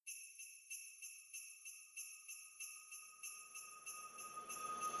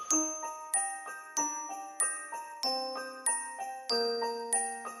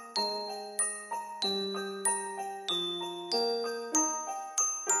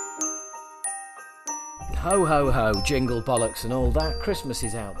Ho, ho, ho, jingle bollocks and all that. Christmas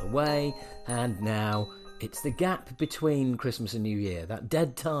is out the way, and now it's the gap between Christmas and New Year, that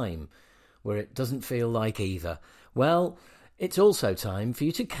dead time where it doesn't feel like either. Well, it's also time for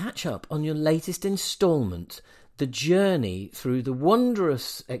you to catch up on your latest instalment, the journey through the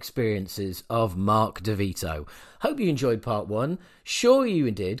wondrous experiences of Mark DeVito. Hope you enjoyed part one. Sure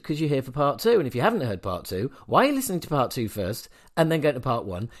you did, because you're here for part two. And if you haven't heard part two, why are you listening to part two first and then going to part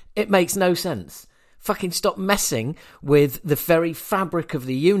one? It makes no sense. Fucking stop messing with the very fabric of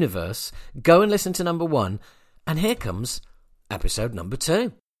the universe. Go and listen to number one. And here comes episode number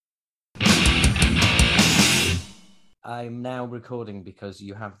two. I'm now recording because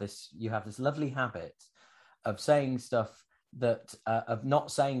you have this lovely habit of saying stuff that of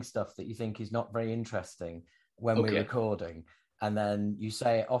not saying stuff that you think is not very interesting when we're recording, and then you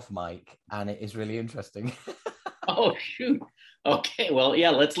say it off mic and it is really interesting. Oh shoot. Okay, well, yeah,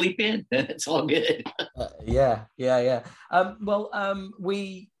 let's leap in. It's all good. Yeah.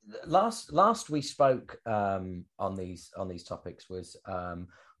 We last we spoke on these topics was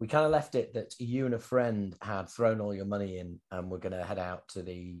we kind of left it that you and a friend had thrown all your money in and were going to head out to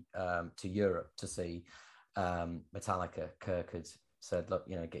to Europe to see Metallica. Kirk had said, "Look,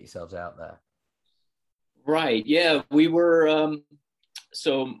 get yourselves out there." Right. Yeah, we were.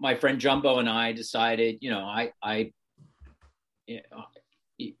 So my friend Jumbo and I decided,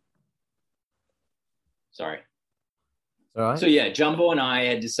 sorry. All right. So yeah, Jumbo and I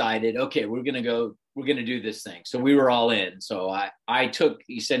had decided, okay, we're going to do this thing. So we were all in. So I took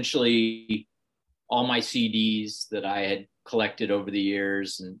essentially all my CDs that I had collected over the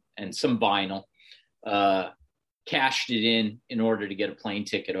years and some vinyl, cashed it in order to get a plane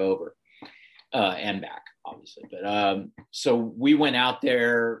ticket over and back, obviously. But so we went out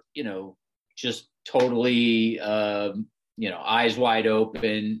there, just totally, eyes wide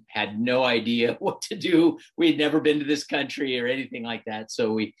open, had no idea what to do. We had never been to this country or anything like that.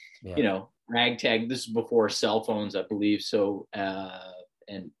 So we, ragtag. This is before cell phones, I believe. So,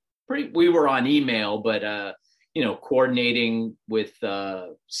 we were on email, but, coordinating with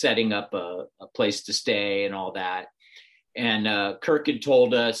setting up a place to stay and all that. And Kirk had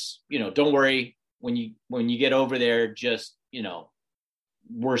told us, don't worry, when you get over there, just,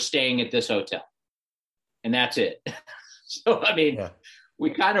 we're staying at this hotel. And that's it. So,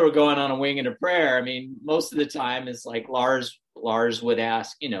 we kind of were going on a wing and a prayer. I mean, most of the time it's like Lars would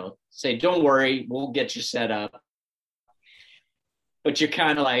ask, say, don't worry, we'll get you set up. But you're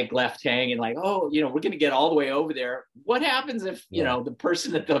kind of like left hanging, like, oh, we're going to get all the way over there. What happens if, the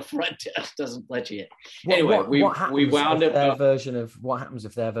person at the front desk doesn't let you in? Anyway, we wound up. What happens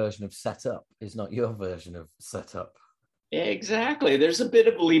if their version of set up is not your version of set up? Exactly. There's a bit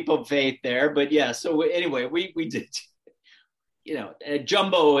of a leap of faith there. But yeah, so anyway, we did,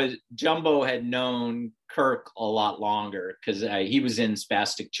 Jumbo had known Kirk a lot longer because he was in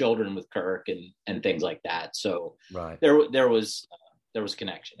Spastic Children with Kirk and things like that. So right. there was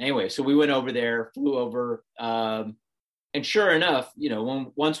connection. Anyway, so we went over there, flew over, and sure enough,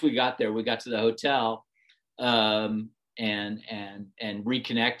 once we got there, we got to the hotel, and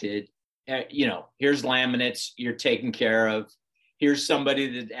reconnected. Here's laminates, you're taken care of. Here's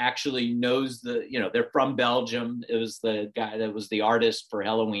somebody that actually knows they're from Belgium. It was the guy that was the artist for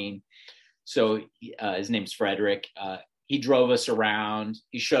Halloween. So his name's Frederick. He drove us around.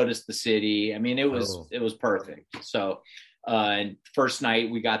 He showed us the city. I mean, it was perfect. So, and first night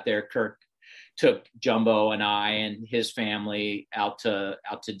we got there, Kirk took Jumbo and I and his family out to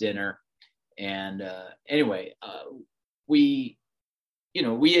dinner. And anyway, we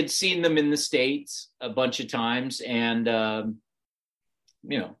had seen them in the States a bunch of times and,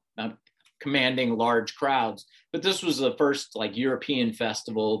 commanding large crowds, but this was the first European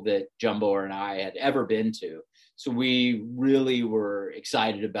festival that Jumbo and I had ever been to. So we really were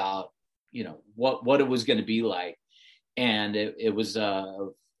excited about, what it was going to be like. And it was,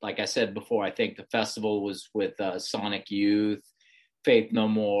 like I said before, I think the festival was with Sonic Youth, Faith No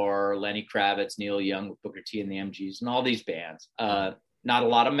More, Lenny Kravitz, Neil Young with Booker T and the MGs, and all these bands. Not a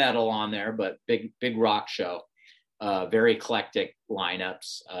lot of metal on there, but big rock show. Very eclectic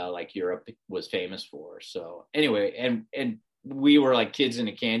lineups, like Europe was famous for. So anyway, and we were like kids in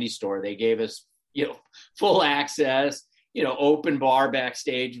a candy store. They gave us, full access, open bar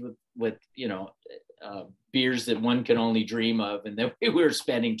backstage with beers that one can only dream of. And then we were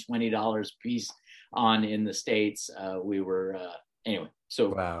spending $20 a piece on in the States. We were, anyway. So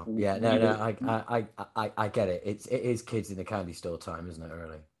wow. Yeah, I get it. It is kids in the candy store time, isn't it,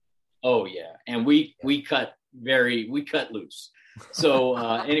 really? Oh yeah. And we cut loose. So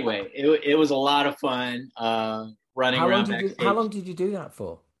anyway, it was a lot of fun running around backstage. How long did you do that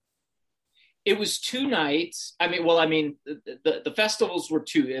for? It was 2 nights. The festivals were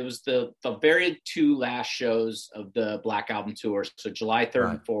two. It was the very two last shows of the Black Album tour. So July 3rd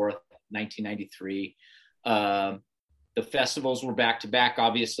Right. and 4th, 1993. The festivals were back to back.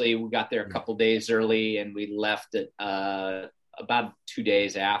 Obviously, we got there a couple days early, and we left it about 2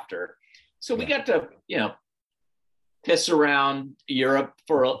 days after. So we got to, piss around Europe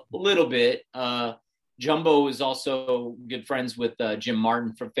for a little bit. Jumbo was also good friends with Jim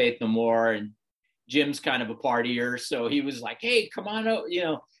Martin from Faith No More, and Jim's kind of a partier, so he was like, "Hey, come on out,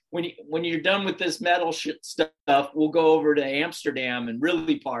 when you're done with this metal stuff, we'll go over to Amsterdam and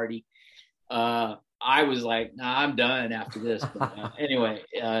really party." I was like, "Nah, I'm done after this." But anyway,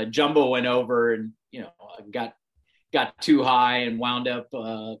 Jumbo went over, and got too high and wound up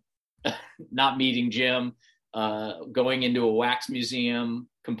not meeting Jim, going into a wax museum,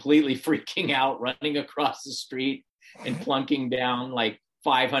 completely freaking out, running across the street and plunking down like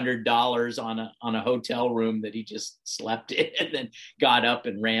 $500 on a hotel room that he just slept in, and then got up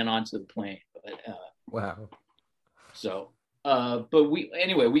and ran onto the plane. But, Wow. So, but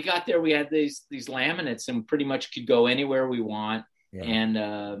we got there. We had these laminates and pretty much could go anywhere we want. Yeah.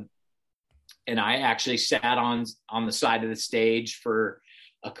 And I actually sat on the side of the stage for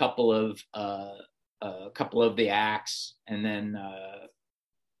a couple of the acts, and then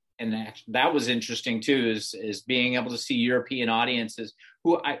that was interesting too, is being able to see European audiences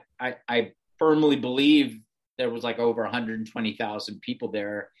who I firmly believe there was like over 120,000 people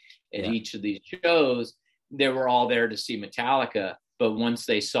there at each of these shows. They were all there to see Metallica, but once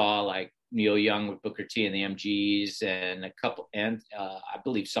they saw like Neil Young with Booker T and the MGs and I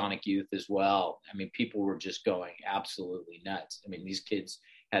believe Sonic Youth as well. I mean, people were just going absolutely nuts. I mean, these kids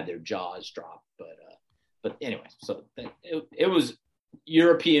had their jaws dropped, but anyway, so it was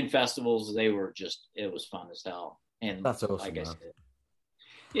European festivals. It was fun as hell. And That's awesome. Like I said,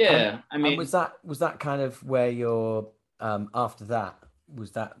 yeah. And was that kind of where your after that,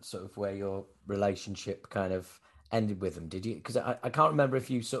 was that sort of where your relationship kind of ended with them? Did you? Because I can't remember if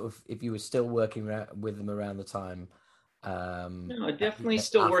you were still working with them around the time. No, definitely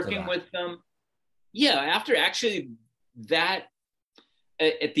still working with them. Yeah, after actually that,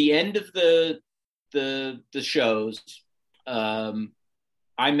 at the end of the shows,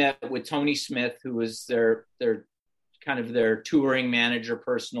 I met with Tony Smith, who was their kind of their touring manager,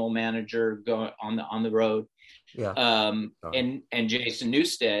 personal manager, going on the road. Yeah. And Jason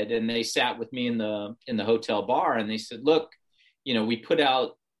Newsted, and they sat with me in the hotel bar, and they said, "Look, we put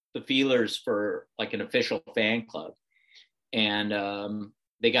out the feelers for like an official fan club, and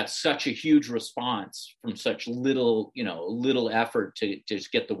they got such a huge response from such little effort to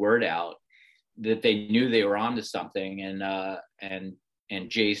just get the word out, that they knew they were onto something." And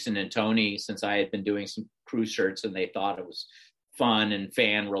Jason and Tony, since I had been doing some crew shirts and they thought it was fun and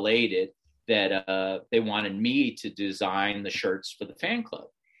fan related, that they wanted me to design the shirts for the fan club.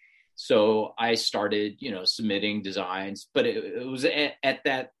 So I started, submitting designs, but it was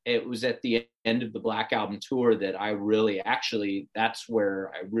at the end of the Black Album tour that I really, that's where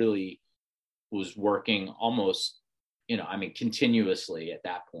I really was working almost, continuously at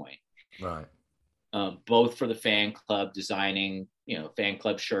that point. Right. Both for the fan club, designing, fan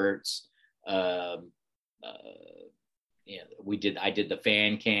club shirts. I did the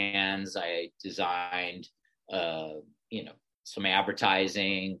fan cans. I designed, some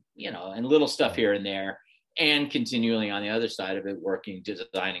advertising, and little stuff here and there, and continually on the other side of it,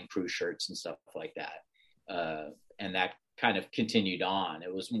 designing crew shirts and stuff like that. And that kind of continued on. It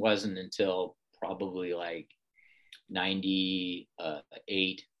wasn't until probably like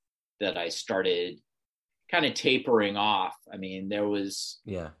 98 that I started kind of tapering off. I mean, there was,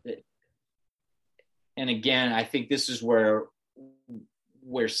 and again, I think this is where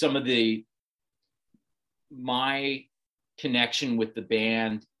some of my connection with the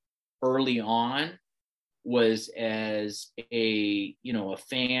band early on was as a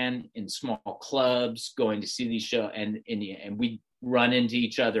fan in small clubs, going to see these shows, and we run into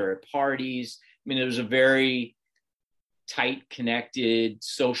each other at parties. I mean, there was a very tight, connected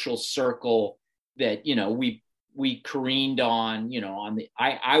social circle that we careened on.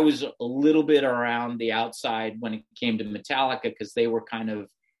 I was a little bit around the outside when it came to Metallica, because they were kind of,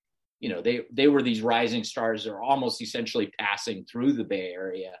 they were these rising stars that are almost essentially passing through the Bay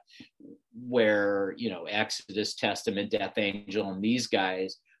Area, where Exodus, Testament, Death Angel, and these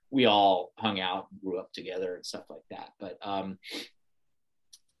guys, we all hung out and grew up together and stuff like that. But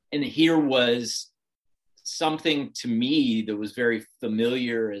and here was something to me that was very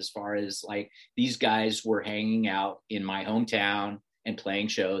familiar, as far as like these guys were hanging out in my hometown and playing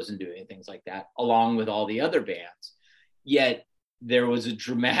shows and doing things like that, along with all the other bands. Yet there was a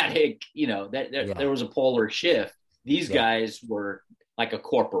dramatic, Yeah. there was a polar shift. These Yeah. guys were like a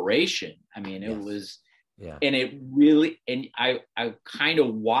corporation. I mean, it Yes. was, Yeah. and it really, and I kind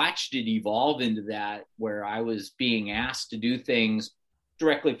of watched it evolve into that, where I was being asked to do things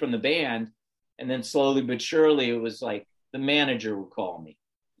directly from the band. And then slowly but surely, it was like the manager would call me,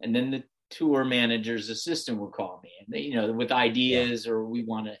 and then the tour manager's assistant would call me, and they, with Yeah. ideas, or we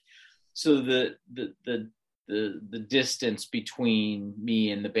want to. So the distance between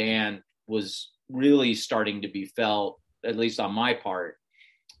me and the band was really starting to be felt, at least on my part.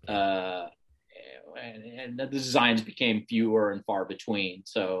 And the designs became fewer and far between.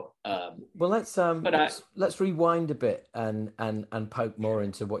 So, Well, but I, let's rewind a bit and poke more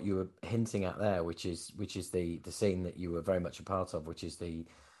into what you were hinting at there, which is the scene that you were very much a part of, which is the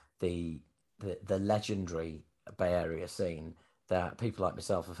legendary Bay Area scene that people like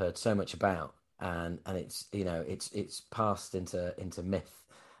myself have heard so much about, and it's it's passed into myth,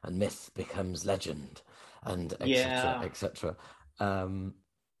 and myth becomes legend, and etc. yeah. etc.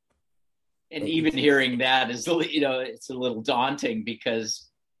 And even It's hearing that is, it's a little daunting, because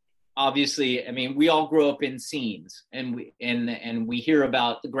obviously, I mean, we all grow up in scenes, and we hear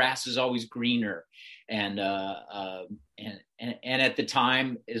about the grass is always greener, and at the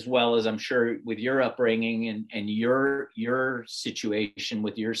time, as well as I'm sure with your upbringing and your situation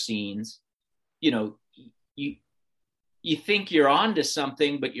with your scenes, you you think you're onto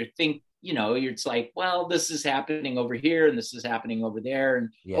something, but it's like, well, this is happening over here and this is happening over there, and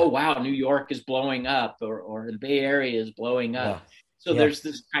yeah, oh wow, New York is blowing up, or the Bay Area is blowing yeah, up. So yeah, there's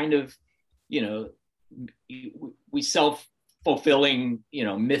this kind of, you know, we self fulfilling,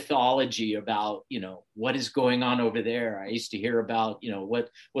 mythology about, what is going on over there. I used to hear about, what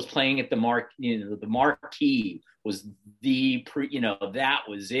was playing at the marquee was that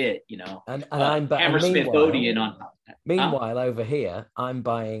was it, and Hammersmith meanwhile. Odeon on. Huh? Meanwhile, over here, I'm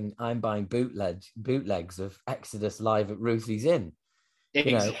buying bootlegs of Exodus live at Ruthie's Inn.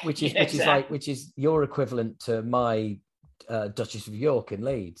 Exactly. Which is your equivalent to my Duchess of York in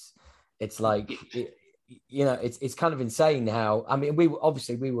Leeds. It's like it's kind of insane how, I mean, we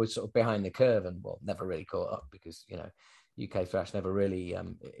were sort of behind the curve, and well, never really caught up, because UK thrash never really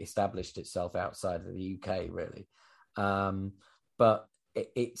established itself outside of the UK really. But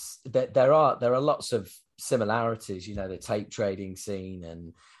it's that there are lots of similarities, the tape trading scene,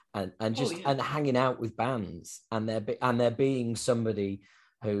 and Oh just yeah. and hanging out with bands, and there being somebody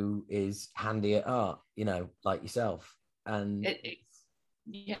who is handy at art, like yourself. And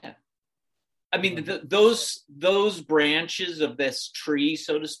Yeah. I mean, those branches of this tree,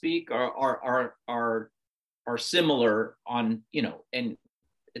 so to speak, are similar on, and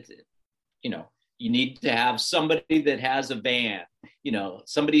it's, you need to have somebody that has a van,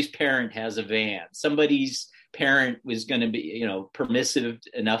 somebody's parent has a van, somebody's parent was going to be, permissive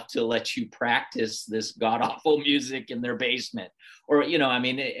enough to let you practice this god awful music in their basement, or, I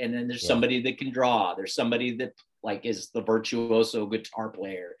mean, and then there's yeah, somebody that can draw, there's somebody that like is the virtuoso guitar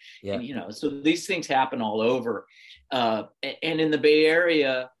player, yeah, and so these things happen all over, and in the Bay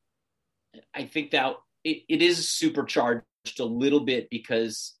Area, I think that it is supercharged a little bit,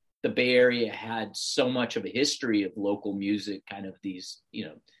 because the Bay Area had so much of a history of local music, kind of these,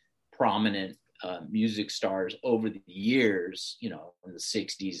 prominent music stars over the years, in the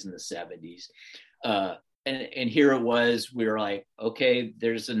 60s and the 70s. And here it was, we were like, okay,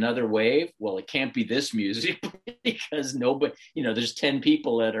 there's another wave. Well, it can't be this music because nobody, there's 10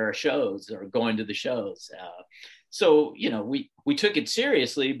 people at our shows or going to the shows. So, we took it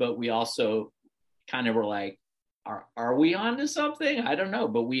seriously, but we also kind of were like, are we on to something? I don't know,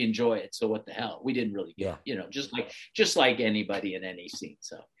 but we enjoy it. So what the hell? We didn't really get, yeah. just like anybody in any scene.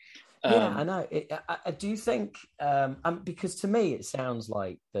 So, Yeah, I know. I do think, because to me it sounds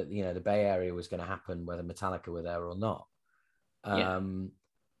like that, the Bay Area was going to happen whether Metallica were there or not. yeah,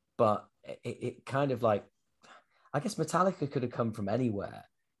 But it kind of like, I guess Metallica could have come from anywhere,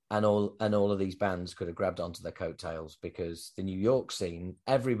 and all of these bands could have grabbed onto their coattails, because the New York scene,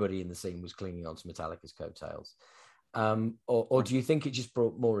 everybody in the scene was clinging onto Metallica's coattails. Or do you think it just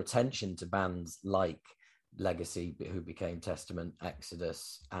brought more attention to bands like Legacy, who became Testament,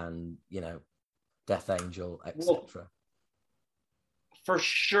 Exodus, and Death Angel, etc.? well, for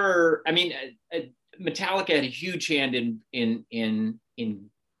sure. I mean, Metallica had a huge hand in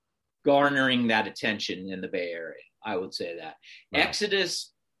garnering that attention in the Bay Area. I would say that Right.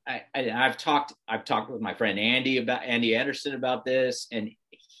 Exodus. I've talked with my friend Andy Anderson about this, and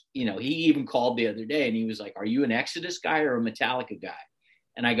he even called the other day, and he was like, "Are you an Exodus guy or a Metallica guy?"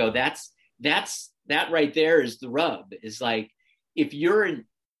 And I go, that right there is the rub. Is like, if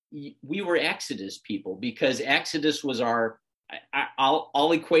we were Exodus people, because Exodus was our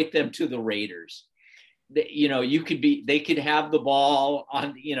I'll equate them to the Raiders. They could have the ball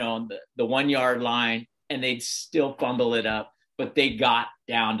on, on the 1 yard line and they'd still fumble it up, but they got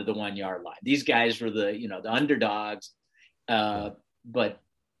down to the 1 yard line. These guys were the underdogs. But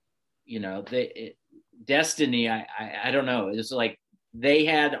Destiny, I don't know. It's like they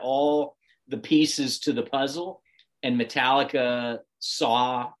had all the pieces to the puzzle, and Metallica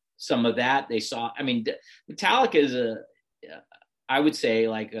saw some of that. Metallica is I would say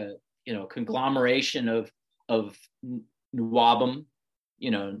like a conglomeration of NWOBHM,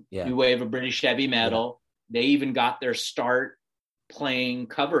 new wave of British heavy metal. Yeah. They even got their start playing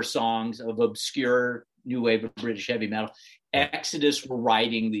cover songs of obscure new wave of British heavy metal. Exodus were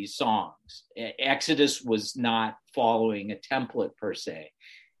writing these songs. Exodus was not following a template per se,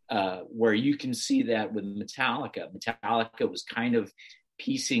 where you can see that with Metallica. Metallica was kind of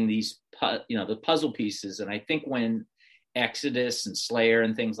piecing these, the puzzle pieces. And I think when Exodus and Slayer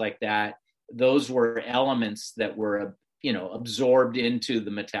and things like that, those were elements that were, absorbed into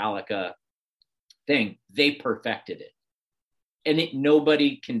the Metallica thing. They perfected it. And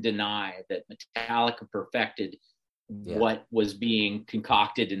nobody can deny that Metallica perfected what was being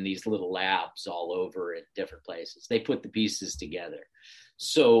concocted in these little labs all over at different places. They put the pieces together.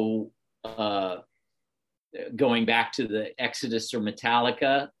 So going back to the Exodus or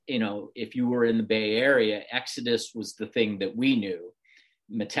Metallica, if you were in the Bay Area, Exodus was the thing that we knew.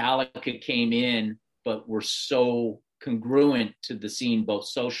 Metallica came in, but were so congruent to the scene, both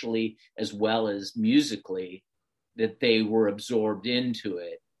socially as well as musically, that they were absorbed into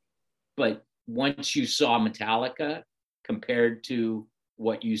it. But once you saw Metallica compared to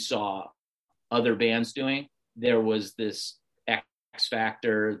what you saw other bands doing, there was this X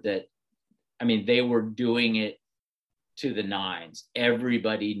factor that, they were doing it to the nines.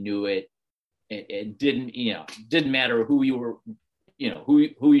 Everybody knew it. It didn't matter who you were,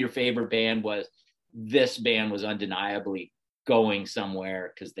 who your favorite band was. This band was undeniably going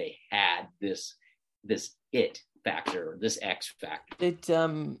somewhere because they had this it factor, this X factor.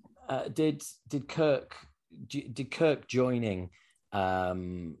 Did Kirk joining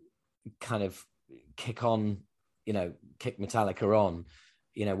kind of kick Metallica on?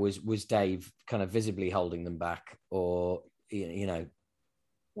 Was Dave kind of visibly holding them back, or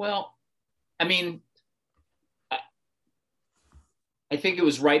Well, I think it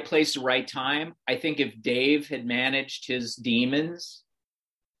was right place to right time. I think if Dave had managed his demons,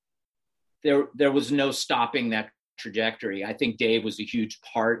 there was no stopping that trajectory. I think Dave was a huge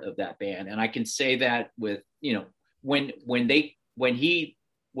part of that band. And I can say that with, when he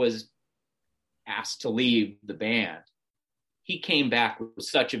was asked to leave the band, he came back with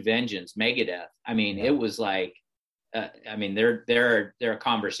such a vengeance. Megadeth. It was like, there are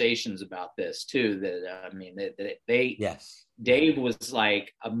conversations about this too, Dave was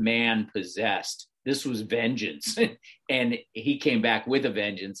like a man possessed. This was vengeance. And he came back with a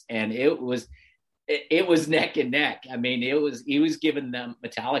vengeance, and it was neck and neck. He was giving them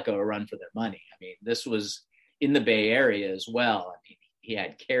Metallica a run for their money. This was in the Bay Area as well. He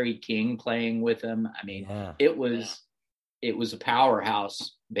had Kerry King playing with him. It was a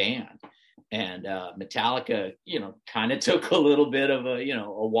powerhouse band. And Metallica, kind of took a little bit of a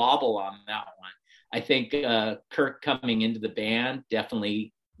wobble on that one. I think Kirk coming into the band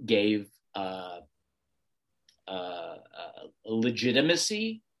definitely gave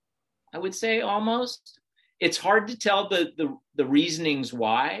legitimacy, I would say, almost. It's hard to tell the reasonings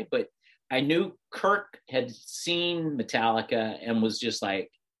why, but I knew Kirk had seen Metallica and was just like,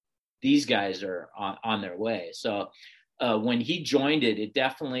 these guys are on their way. So when he joined it, it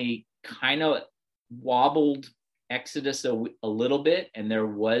definitely kind of wobbled Exodus a little bit. And there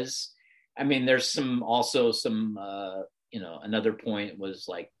was, there's some another point was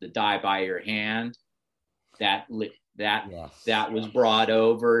like the Die by Your Hand that was brought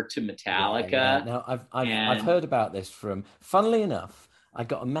over to Metallica. Yeah. Now I've heard about this from, funnily enough, I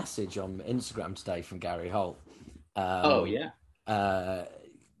got a message on Instagram today from Gary Holt.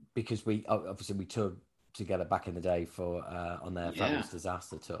 Because we toured together back in the day for on their Fabulous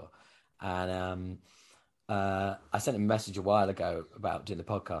Disaster tour, and I sent him a message a while ago about doing the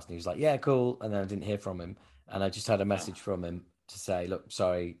podcast, and he was like, "Yeah, cool," and then I didn't hear from him, and I just had a message from him to say, "Look,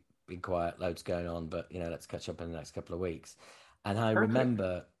 sorry, been quiet, loads going on, but let's catch up in the next couple of weeks." And I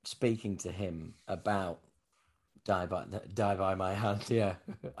remember speaking to him about Die by My Hand, a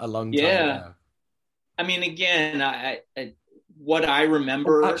long time ago. Again, I what I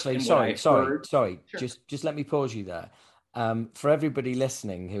remember. Sorry. Sure. Just let me pause you there. For everybody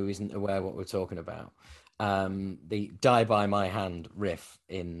listening who isn't aware what we're talking about, the Die by My Hand riff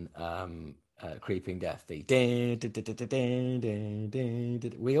in Creeping Death. The din, din, din, din, din, din, din,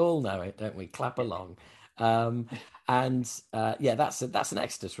 din. We all know it, don't we? Clap along. Um, and yeah, that's an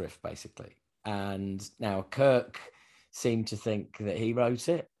Exodus riff basically. And now Kirk seemed to think that he wrote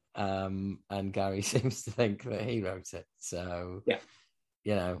it, and Gary seems to think that he wrote it. So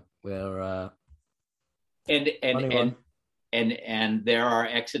Yeah. we're and and funny and one. and there are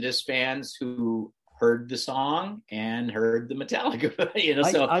Exodus fans who heard the song and heard the Metallica.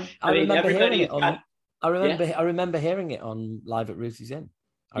 So I I mean, remember hearing everybody's it on. got. Yeah, I remember hearing it on Live at Ruthie's Inn.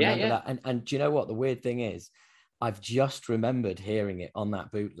 I yeah, remember yeah. that, and do you know what the weird thing is? I've just remembered hearing it on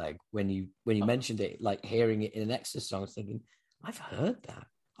that bootleg when you mentioned it, like hearing it in an Exodus song. I was thinking, I've heard that.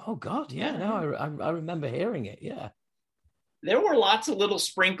 Oh God, yeah, Yeah, no, yeah. I remember hearing it. Yeah, There were lots of little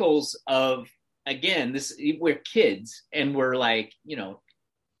sprinkles of, again, this, we're kids and we're like,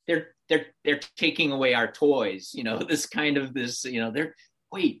 they're taking away our toys, this kind of this, they're,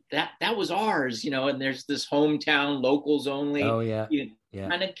 wait, that was ours, and there's this hometown locals only, oh yeah, you know, yeah,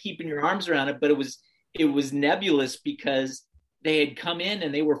 kind of keeping your arms around it, but it was nebulous because they had come in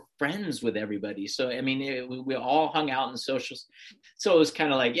and they were friends with everybody. So I mean, we all hung out in socials. So it was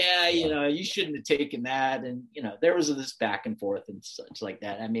kind of like, yeah, yeah, you shouldn't have taken that, and there was this back and forth and such like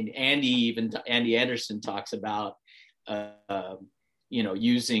that. I mean, Andy Anderson talks about,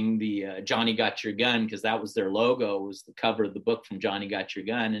 using the Johnny Got Your Gun, because that was their logo, was the cover of the book from Johnny Got Your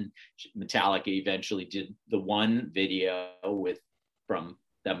Gun, and Metallica eventually did the one video from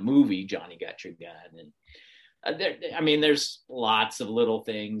the movie Johnny Got Your Gun. And there's lots of little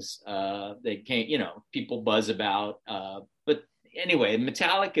things that can't, people buzz about. But anyway,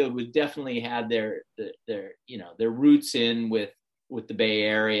 Metallica would definitely had their roots in with the Bay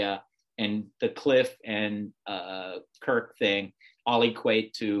Area, and the Cliff and Kirk thing all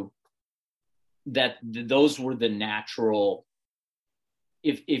equate to that. Those were the natural.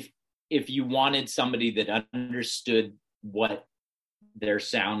 If you wanted somebody that understood what their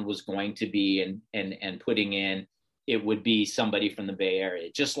sound was going to be and putting in, it would be somebody from the Bay Area.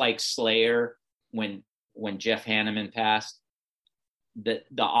 Just like Slayer, when Jeff Hanneman passed, the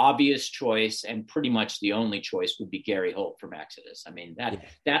obvious choice and pretty much the only choice would be Gary Holt from Exodus. I mean,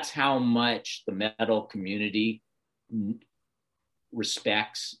 that's how much the metal community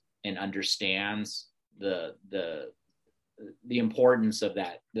respects and understands the importance of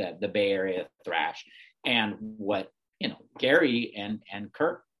the Bay Area thrash, and what Gary and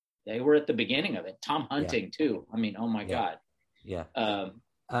Kirk, they were at the beginning of it. Tom Hunting too. I mean, oh my God. Yeah.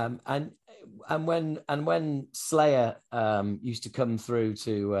 And when Slayer used to come through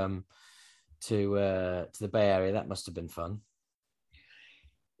to the Bay Area, that must have been fun.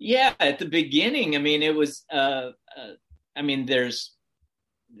 Yeah, at the beginning, I mean, it was.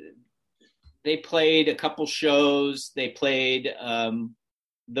 They played a couple shows. They played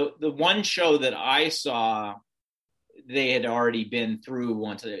the one show that I saw. They had already been through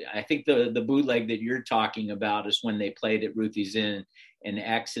once. I think the bootleg that you're talking about is when they played at Ruthie's Inn in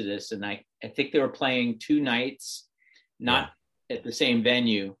Exodus, and I think they were playing two nights, not at the same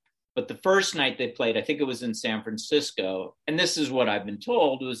venue. But the first night they played, I think it was in San Francisco, and this is what I've been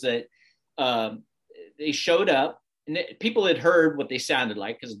told, was that they showed up, and people had heard what they sounded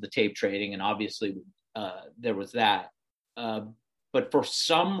like because of the tape trading, and obviously there was that. But for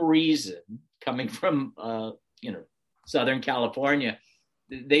some reason, coming from Southern California,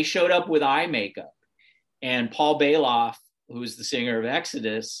 they showed up with eye makeup, and Paul Bailoff, who's the singer of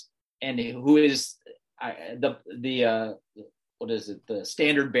Exodus, and who is the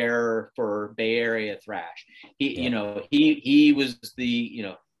standard bearer for Bay Area thrash. He was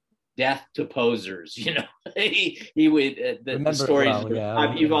the death to posers. He would the stories. Well,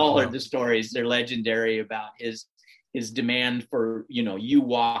 yeah, you've all heard the stories. They're legendary about his demand for, you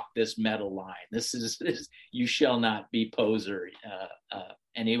walk this metal line. This you shall not be poser.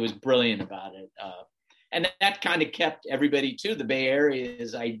 And he was brilliant about it. And that kind of kept everybody to the Bay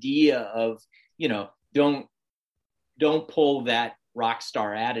Area's idea of, don't pull that rock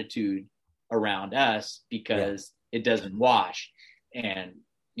star attitude around us, because it doesn't wash. And,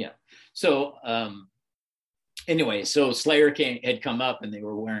 so, anyway, so Slayer had come up, and they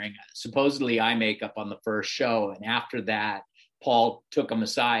were wearing supposedly eye makeup on the first show. And after that, Paul took them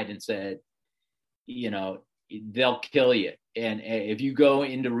aside and said, they'll kill you. And if you go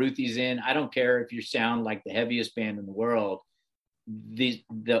into Ruthie's Inn, I don't care if you sound like the heaviest band in the world, the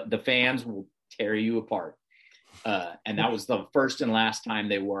fans will tear you apart. And that was the first and last time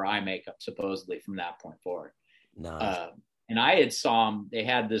they wore eye makeup, supposedly, from that point forward. Nice. And I had saw them. They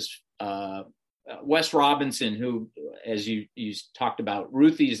had this Wes Robinson, who, as you talked about,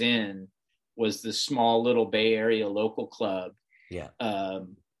 Ruthie's Inn was the small little Bay Area local club. Yeah.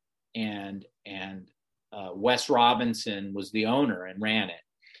 And and Wes Robinson was the owner and ran it.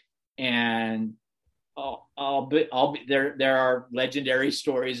 And I'll be there. There are legendary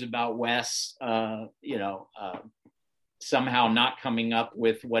stories about Wes, somehow not coming up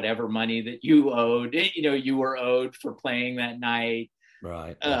with whatever money that you owed, you were owed for playing that night,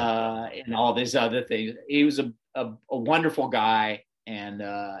 right? And all these other things. He was a wonderful guy,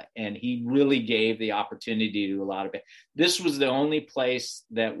 and he really gave the opportunity to a lot of it. This was the only place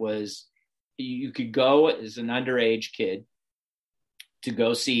that was you could go as an underage kid to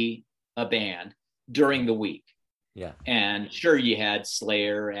go see a band during the week. Yeah. And sure, you had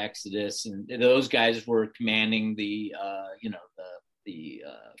Slayer, Exodus, and those guys were commanding the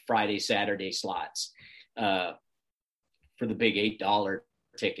Friday, Saturday slots for the big $8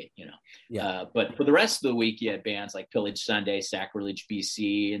 ticket, Yeah. But for the rest of the week, you had bands like Pillage Sunday, Sacrilege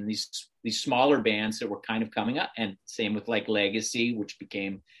BC, and these smaller bands that were kind of coming up. And same with like Legacy, which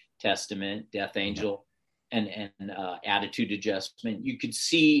became Testament, Death Angel. And Attitude Adjustment. You could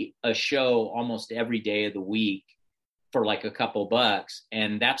see a show almost every day of the week for like a couple bucks,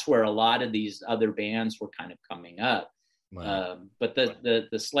 and that's where a lot of these other bands were kind of coming up. Wow. But the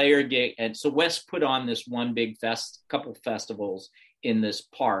Slayer gig, and so Wes put on this one big couple festivals in this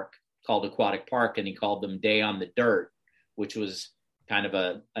park called Aquatic Park, and he called them Day on the Dirt, which was kind of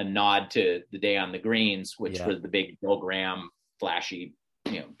a nod to the Day on the Greens, which was the big Bill Graham flashy,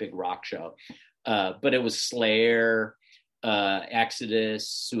 big rock show. But it was Slayer, Exodus,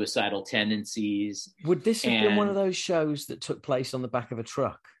 Suicidal Tendencies. Would this have been one of those shows that took place on the back of a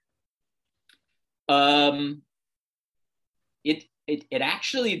truck? It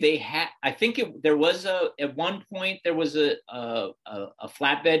actually, they had, I think there was at one point there was a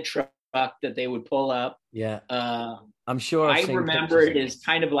flatbed truck that they would pull up. Yeah. I'm sure I remember it as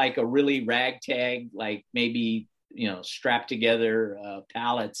kind of like a really ragtag, like maybe, strapped together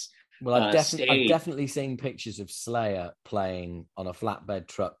pallets. Well, I've definitely seen pictures of Slayer playing on a flatbed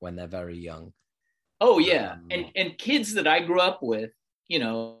truck when they're very young. Oh yeah, and kids that I grew up with,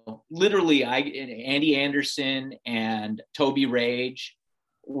 literally, Andy Anderson and Toby Rage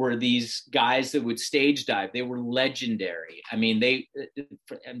were these guys that would stage dive. They were legendary. I mean,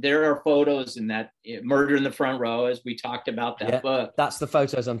 there are photos in that Murder in the Front Row, as we talked about that book. That's the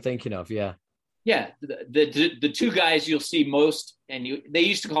photos I'm thinking of. Yeah. Yeah, the two guys you'll see most, and they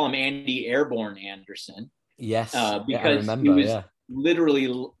used to call him Andy Airborne Anderson. Yes, because I remember, he was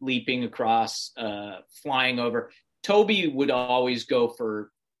literally leaping across, flying over. Toby would always go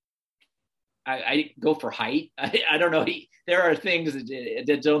for, I go for height. I don't know. There are things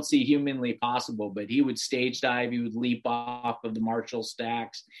that don't seem humanly possible, but he would stage dive. He would leap off of the Marshall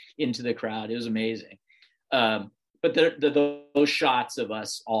stacks into the crowd. It was amazing. But those shots of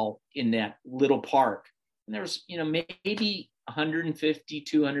us all in that little park, and there was, maybe 150,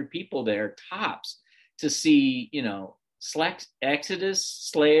 200 people there tops to see, Exodus,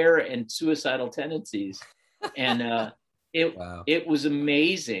 Slayer, and Suicidal Tendencies. And it was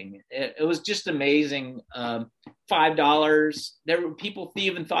amazing. It was just amazing. $5. There were people who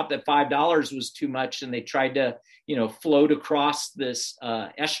even thought that $5 was too much, and they tried to, float across this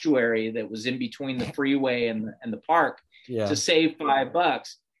estuary that was in between the freeway and the park to save $5.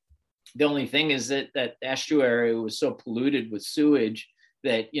 The only thing is that estuary was so polluted with sewage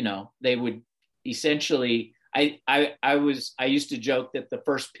that they would essentially. I used to joke that the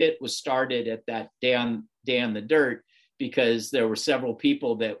first pit was started at that Day on the Dirt, because there were several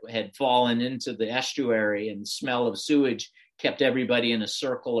people that had fallen into the estuary, and the smell of sewage kept everybody in a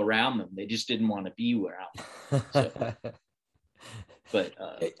circle around them. They just didn't want to be around. So, but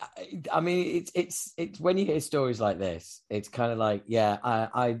I mean, it's when you hear stories like this, it's kind of like,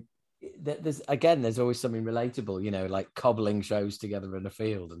 there's always something relatable, like cobbling shows together in a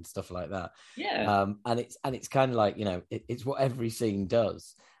field and stuff like that. Yeah. And it's kind of like, it's what every scene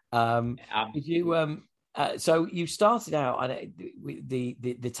does. Did you so you started out on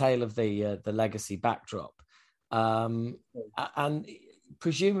the tale of the Legacy backdrop, and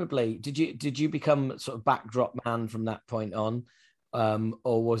presumably did you become sort of backdrop man from that point on,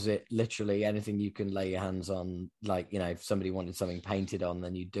 or was it literally anything you can lay your hands on? Like, if somebody wanted something painted on,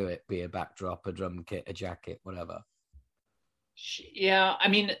 then you'd do it, be a backdrop, a drum kit, a jacket, whatever. Yeah, I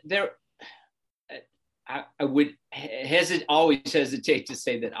mean, I would always hesitate to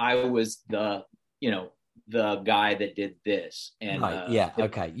say that I was the guy that did this. And right.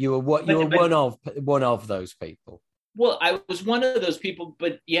 Okay, you were one of those people. Well, I was one of those people,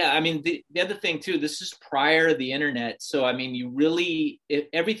 but yeah, I mean, the other thing too, this is prior to the internet. So, I mean,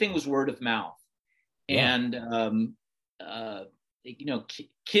 everything was word of mouth. Yeah. And,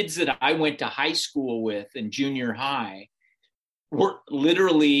 kids that I went to high school with and junior high were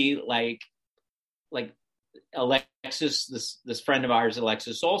literally like like Alexis, this friend of ours,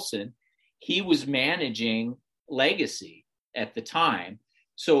 Alexis Olson, he was managing Legacy at the time.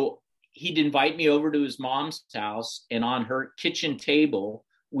 So he'd invite me over to his mom's house, and on her kitchen table,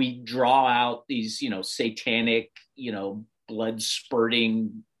 we draw out these, satanic, blood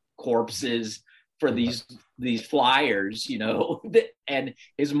spurting corpses for these flyers, and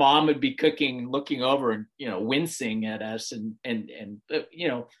his mom would be cooking, looking over and, wincing at us. And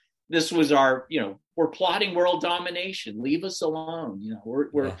this was our, we're plotting world domination. Leave us alone.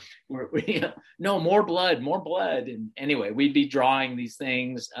 We're no, more blood. And anyway, we'd be drawing these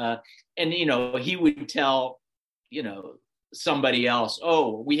things. And, he would tell, somebody else,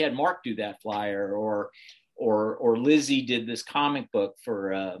 oh, we had Mark do that flyer, or Lizzie did this comic book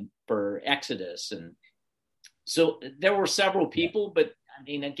for Exodus. And so there were several people, but I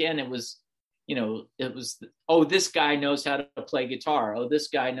mean, again, it was, oh, this guy knows how to play guitar. Oh, this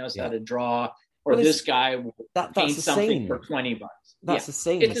guy knows how to draw, or this guy will paint something for $20. That's the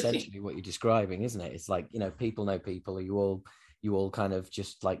scene, essentially, what you're describing, isn't it? It's like, people know people. You all kind of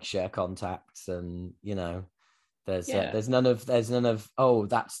just like share contacts, and there's none of oh,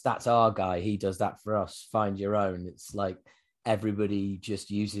 that's our guy, he does that for us, find your own. It's like everybody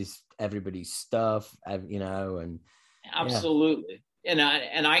just uses everybody's stuff, and absolutely. And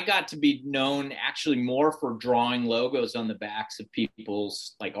I got to be known actually more for drawing logos on the backs of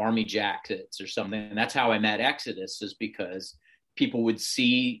people's like army jackets or something. And that's how I met Exodus, is because people would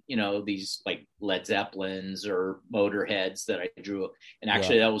see, these like Led Zeppelins or Motorheads that I drew. And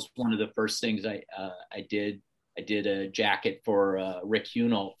actually that was one of the first things I did. I did a jacket for Rick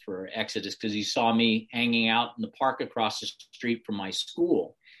Hunolt for Exodus, because he saw me hanging out in the park across the street from my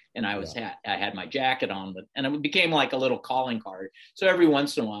school. And I had my jacket on, and it became like a little calling card. So every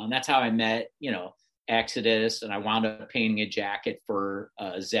once in a while, and that's how I met, Exodus. And I wound up painting a jacket for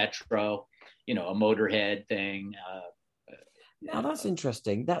Zetro, a Motorhead thing. Now that's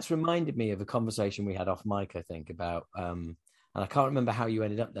interesting. That's reminded me of a conversation we had off mic, I think, about, and I can't remember how you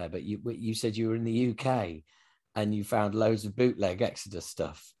ended up there, but you said you were in the UK and you found loads of bootleg Exodus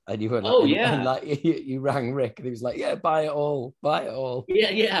stuff, and you were like, and like you rang Rick, and he was like, yeah, buy it all.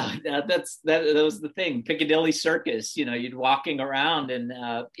 Yeah. That was the thing. Piccadilly Circus, you'd walking around, and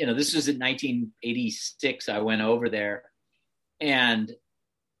this was in 1986. I went over there, and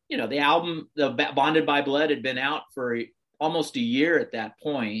the album, the Bonded by Blood, had been out for almost a year at that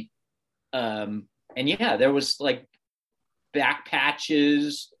point. And there was like back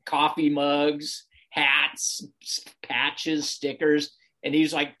patches, coffee mugs, hats, patches, stickers. And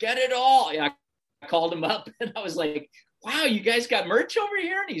he's like, get it all. I called him up, and I was like, wow, you guys got merch over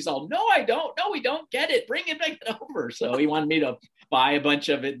here? And he's all, no, I don't. No, we don't. Get it. Bring it over. So he wanted me to buy a bunch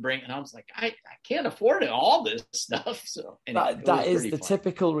of it and bring it. And I was like, I can't afford all this stuff. So anyway, that is the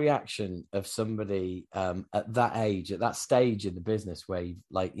typical reaction of somebody at that age, at that stage in the business, where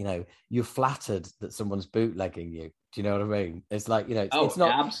you're flattered that someone's bootlegging you. Do you know what I mean? It's like, it's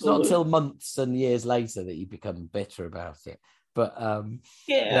not until months and years later that you become bitter about it. But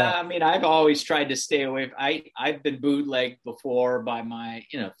I mean, I've always tried to stay away. I've been bootlegged before by my,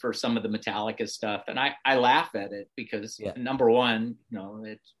 for some of the Metallica stuff, and I laugh at it because number one,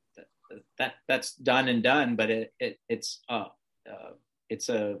 that's done and done, but it's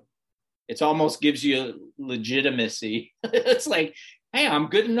almost gives you legitimacy. It's like, hey, I'm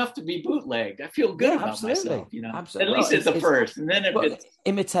good enough to be bootlegged. I feel good about myself, Absolutely. At least it's the first. And then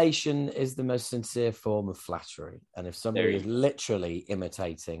imitation is the most sincere form of flattery. And if somebody is literally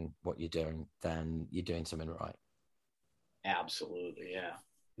imitating what you're doing, then you're doing something right. Absolutely. Yeah.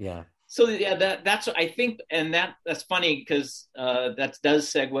 Yeah. So that's, I think, and that's funny, because that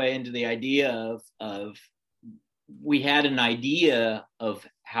does segue into the idea of we had an idea of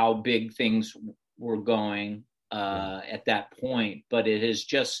how big things were going at that point, but it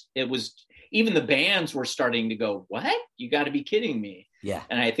was even the bands were starting to go, what? You got to be kidding me. Yeah.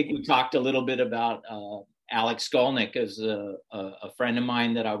 And I think we talked a little bit about Alex Skolnick as a friend of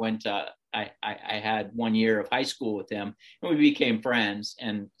mine that I went to. I had 1 year of high school with him, and we became friends.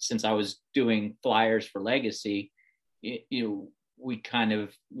 And since I was doing flyers for Legacy, we kind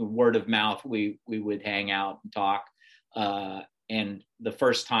of, word of mouth, we would hang out and talk. And the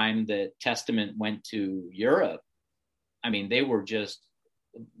first time that Testament went to Europe, I mean, they were just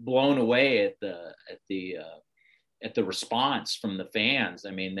blown away at the response from the fans.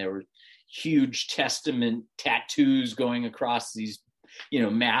 I mean, there were huge Testament tattoos going across these,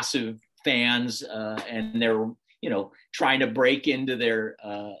 massive fans, and they're, trying to break into their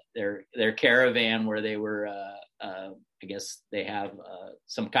caravan where they were. I guess they have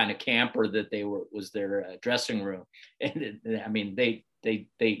some kind of camper that was their dressing room, and I mean, they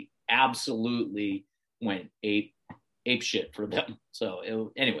absolutely went ape shit for them.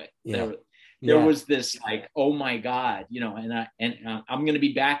 So anyway, Yeah. there Yeah. was this like, oh my God, and I'm going to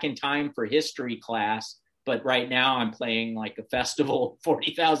be back in time for history class. But right now I'm playing like a festival,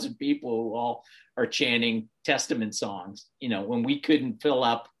 40,000 people who all are chanting Testament songs, when we couldn't fill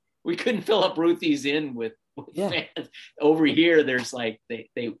up Ruthie's Inn with fans. Over here. There's like,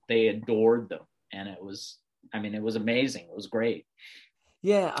 they adored them. And it was amazing. It was great.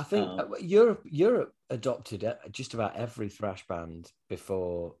 Yeah, I think Europe adopted just about every thrash band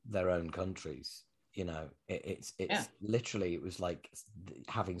before their own countries. It's literally, it was like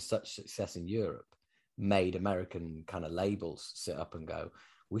having such success in Europe made American kind of labels sit up and go,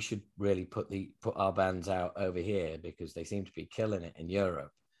 we should really put our bands out over here because they seem to be killing it in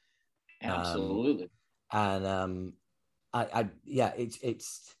Europe. Absolutely. It's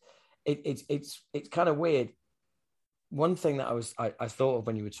kind of weird. One thing that I thought of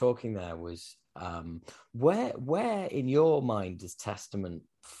when you were talking there was where in your mind does Testament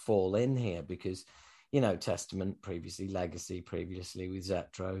fall in here? Because Testament, previously Legacy, previously with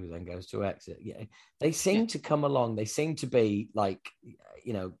Zetro, who then goes to Exit. Yeah, they seem to come along. They seem to be like,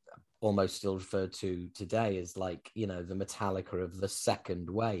 almost still referred to today as like, the Metallica of the second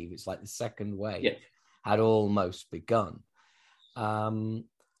wave. It's like the second wave had almost begun. And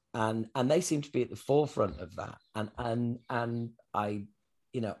they seem to be at the forefront of that. And I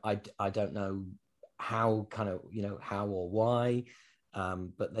don't know how how or why,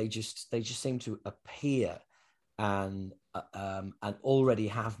 but they just seem to appear and already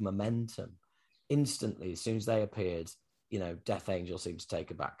have momentum instantly. As soon as they appeared, Death Angel seemed to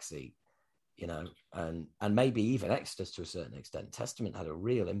take a back seat, and maybe even Exodus to a certain extent. Testament had a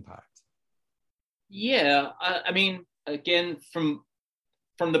real impact. Yeah, I mean, again, from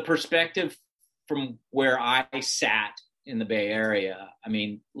the perspective from where I sat in the Bay Area, I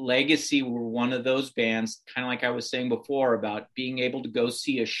mean, Legacy were one of those bands, kind of like I was saying before, about being able to go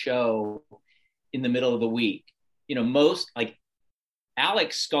see a show in the middle of the week. Most, like,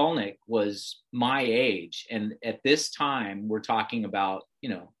 Alex Skolnick was my age. And at this time, we're talking about,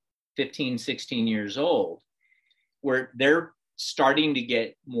 15, 16 years old, where they're starting to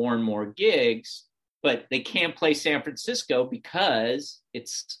get more and more gigs, but they can't play San Francisco because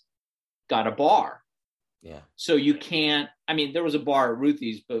it's got a bar. Yeah. So you can't, there was a bar at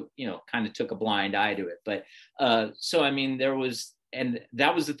Ruthie's, but, kind of took a blind eye to it. But there was, and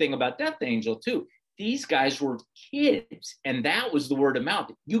that was the thing about Death Angel too. These guys were kids, and that was the word of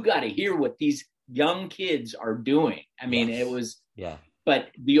mouth. You got to hear what these young kids are doing. It was, but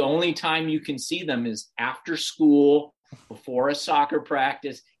the only time you can see them is after school, before a soccer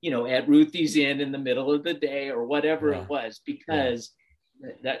practice, at Ruthie's Inn in the middle of the day or whatever it was, because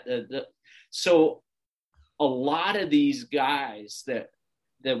so a lot of these guys that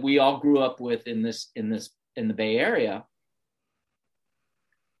we all grew up with in the Bay Area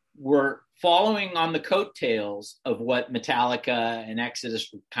were following on the coattails of what Metallica and Exodus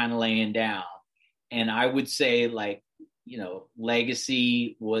were kind of laying down. And I would say, like,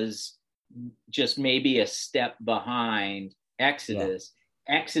 Legacy was just maybe a step behind Exodus.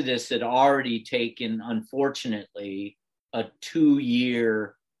 Exodus had already taken, unfortunately, a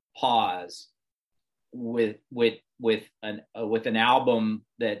 2-year pause with an album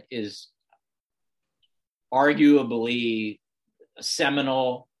that is arguably a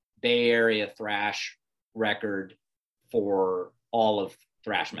seminal Bay Area thrash record for all of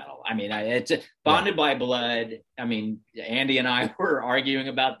thrash metal. It's Bonded by Blood. Andy and I were arguing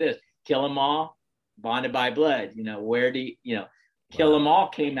about this. Kill 'Em All, Bonded by Blood. Where do Kill 'Em All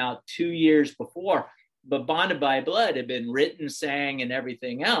came out 2 years before, but Bonded by Blood had been written, sang, and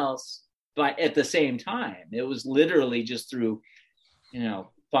everything else, but at the same time. It was literally just through,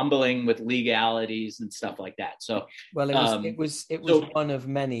 fumbling with legalities and stuff like that. So, it was one of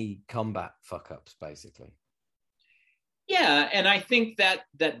many combat fuck ups, basically. Yeah, and I think that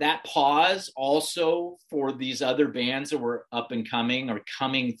pause also for these other bands that were up and coming or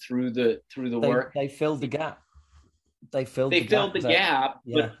coming through the work. They filled the gap. They filled the gap,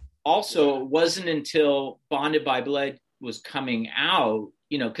 but also it wasn't until Bonded by Blood was coming out,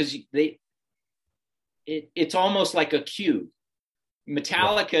 because it's almost like a cue.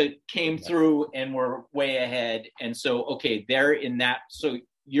 Metallica came through and were way ahead, and so they're in that. So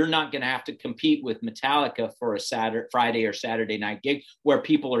you're not going to have to compete with Metallica for a Friday or Saturday night gig where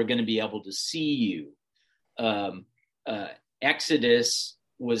people are going to be able to see you. Exodus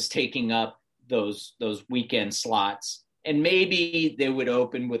was taking up those weekend slots, and maybe they would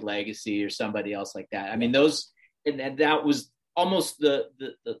open with Legacy or somebody else like that. That was almost the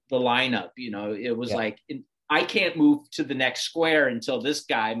lineup. It was like I can't move to the next square until this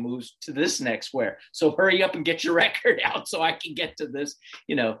guy moves to this next square. So hurry up and get your record out so I can get to this,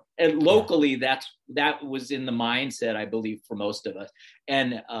 and locally that was in the mindset, I believe, for most of us.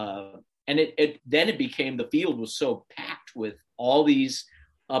 And then it became, the field was so packed with all these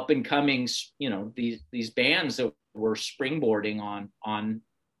up and comings, these bands that were springboarding on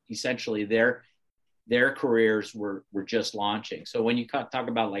essentially their careers were just launching. So when you talk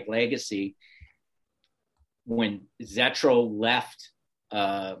about like legacy, when Zetro left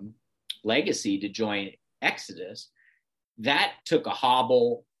Legacy to join Exodus, that took a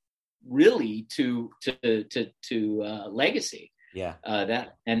hobble really to Legacy. Yeah.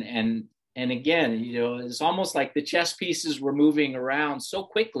 And again, it's almost like the chess pieces were moving around so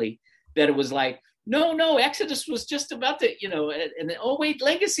quickly that it was like, no, Exodus was just about to, and oh wait,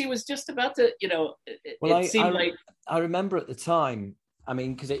 Legacy was just about to, it seemed like. I remember at the time, I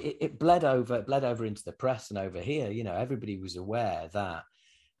mean, because it bled over into the press and over here, everybody was aware that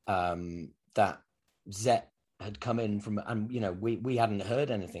that Zet had come in from, and we hadn't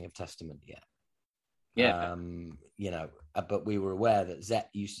heard anything of Testament yet. Yeah. But we were aware that Zet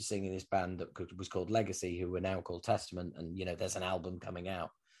used to sing in this band that was called Legacy, who were now called Testament, and there's an album coming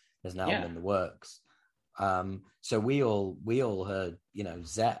out. There's an album in the works. So we all heard,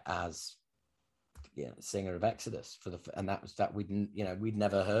 Zet as singer of Exodus and that we'd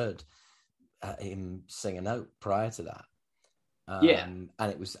never heard him sing a note prior to that. And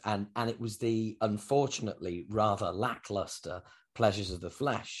it was the unfortunately rather lackluster Pleasures of the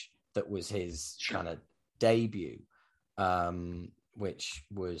Flesh that was his kind of debut, which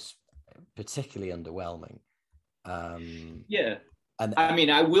was particularly underwhelming. And I mean,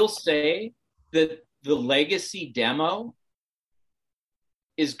 I will say that the Legacy demo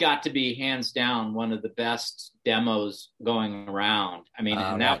is got to be hands down one of the best demos going around. I mean,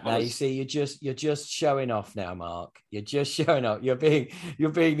 and that now you see, you're just showing off now, Mark. You're just showing off. You're being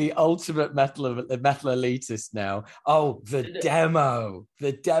the ultimate metal elitist now. Oh, the demo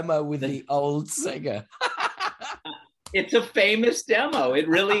with the old singer. It's a famous demo. It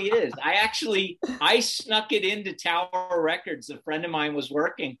really is. I snuck it into Tower Records. A friend of mine was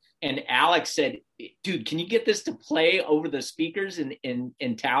working, and Alex said, dude, can you get this to play over the speakers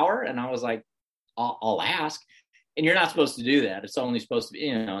in Tower? And I was like, I'll ask. And you're not supposed to do that. It's only supposed to be,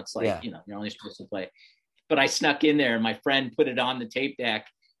 it's like, you're only supposed to play. But I snuck in there, and my friend put it on the tape deck,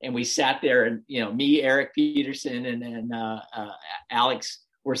 and we sat there, and, me, Eric Peterson, and Alex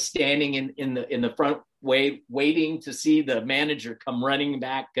were standing in the front waiting to see the manager come running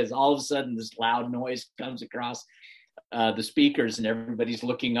back, because all of a sudden this loud noise comes across the speakers and everybody's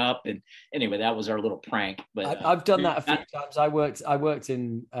looking up. And anyway, that was our little prank. But I've done that a few times. I worked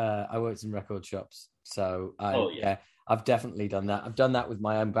in record shops, so I've definitely done that. I've done that with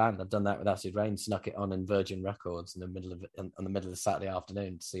my own band. I've done that with Acid Rain. Snuck it on Virgin Records in the middle of the Saturday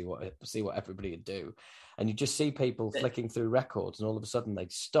afternoon to see what everybody would do, and you just see people flicking through records, and all of a sudden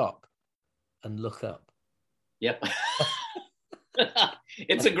they'd stop and look up. Yep.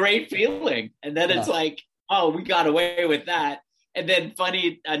 It's a great feeling. And then it's like, oh, we got away with that. And then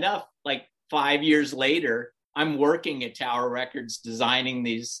funny enough, like 5 years later, I'm working at Tower Records designing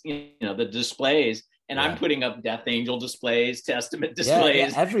these, the displays, and I'm putting up Death Angel displays, Testament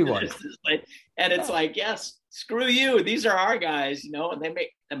displays, everyone. And it's like, yes, screw you. These are our guys, and they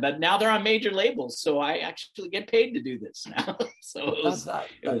make them, but now they're on major labels. So I actually get paid to do this now. So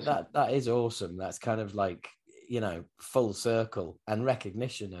that is awesome. That's kind of like, full circle and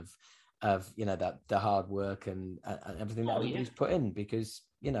recognition of that the hard work and everything that everybody's put in, because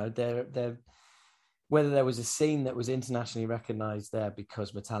they're whether there was a scene that was internationally recognized there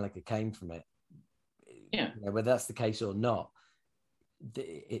because Metallica came from it, whether that's the case or not,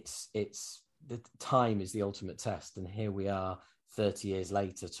 it's the time is the ultimate test. And here we are 30 years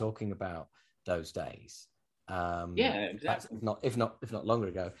later talking about those days. Exactly. If not longer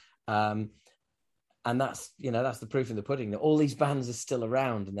ago. And that's the proof in the pudding, that all these bands are still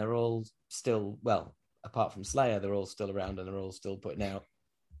around, and they're all still, well, apart from Slayer, they're all still around, and they're all still putting out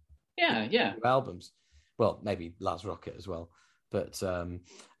new albums. Well, maybe Lars Rocket as well, but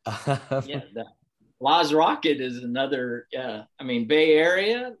Lars Rocket is another. I mean, Bay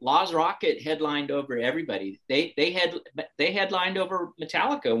Area, Lars Rocket headlined over everybody. They headlined over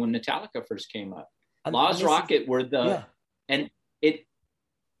Metallica when Metallica first came up. And Lars Rocket were and it.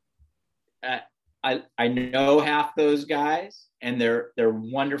 I know half those guys, and they're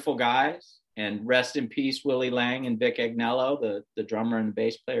wonderful guys. And rest in peace, Willie Lang and Vic Agnello, the drummer and the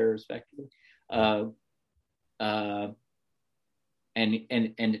bass player, respectively. And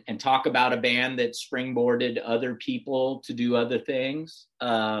talk about a band that springboarded other people to do other things.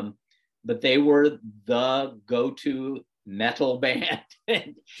 but they were the go-to metal band.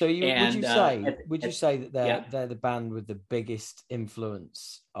 So would you and say that yeah, they're the band with the biggest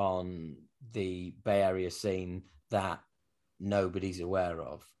influence on the Bay Area scene that nobody's aware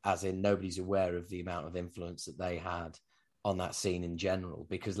of, as in nobody's aware of the amount of influence that they had on that scene in general?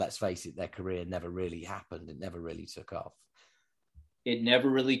 Because let's face it, their career never really happened. It never really took off. it never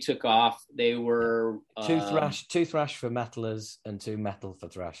really took off. They were Two thrash for metalers and two metal for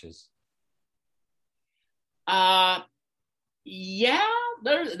thrashers. Yeah,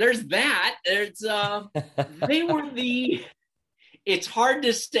 there's that. There's they were the. It's hard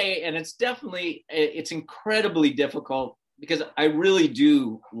to say, and it's incredibly difficult because I really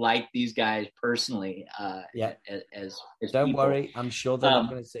do like these guys personally. Yeah. As Don't people. worry, I'm sure they're not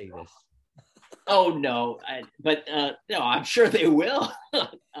going to see this. Oh no, but no, I'm sure they will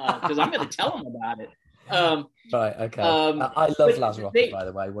because I'm going to tell them about it. Right, okay. I love Laz Rocket, by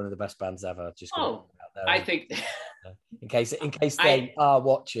the way, one of the best bands ever. Just out there. I think in case they are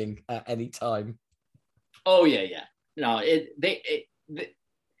watching at any time. Oh yeah. No,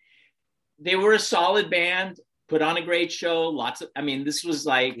 they were a solid band, put on a great show. This was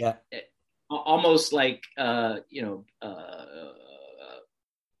like almost like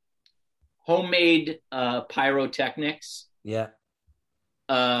homemade pyrotechnics. Yeah.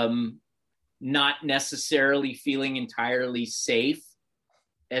 Not necessarily feeling entirely safe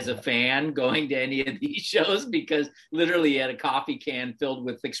as a fan going to any of these shows because literally had a coffee can filled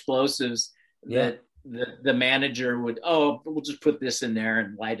with explosives that the manager would, we'll just put this in there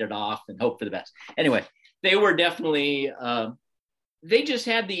and light it off and hope for the best. Anyway, they were definitely, they just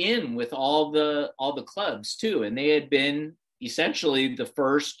had the in with all the clubs too. And they had been essentially the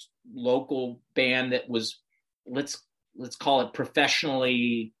first local band that was, let's call it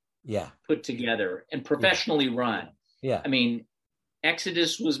professionally put together and professionally run. Yeah. I mean,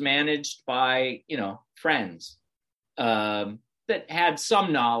 Exodus was managed by, friends that had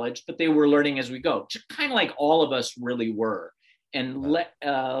some knowledge, but they were learning as we go, just kind of like all of us really were. And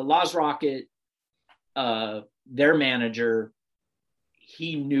Laz Rocket, their manager,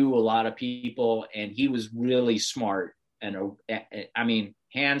 he knew a lot of people and he was really smart. And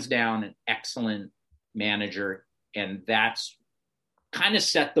hands down, an excellent manager. And that's kind of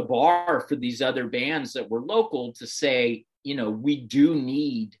set the bar for these other bands that were local to say, we do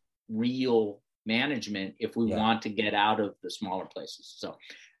need real management if we want to get out of the smaller places. So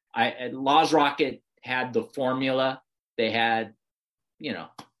Laz Rocket had the formula. They had,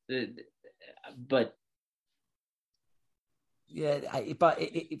 but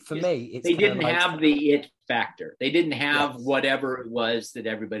for me, it's they didn't have the it factor. They didn't have whatever it was that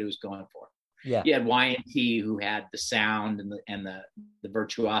everybody was going for. Yeah, you had Y&T who had the sound and the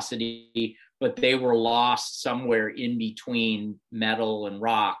virtuosity, but they were lost somewhere in between metal and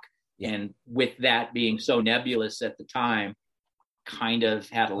rock. And with that being so nebulous at the time, kind of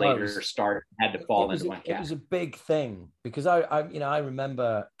had a later start, had to fall into one category. It was a big thing because I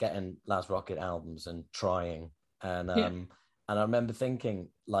remember getting Laz Rocket albums and trying, and I remember thinking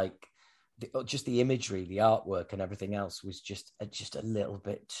like just the imagery, the artwork, and everything else was just a little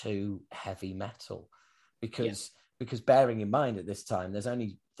bit too heavy metal, because bearing in mind at this time there's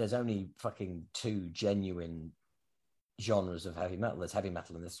only fucking two genuine genres of heavy metal. There's heavy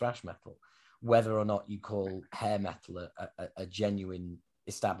metal and there's thrash metal. Whether or not you call hair metal a genuine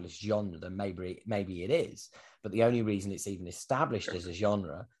established genre, then maybe it is. But the only reason it's even established as a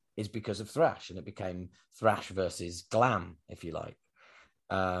genre is because of thrash, and it became thrash versus glam, if you like.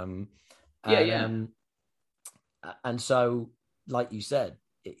 And so, like you said,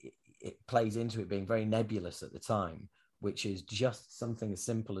 it plays into it being very nebulous at the time, which is just something as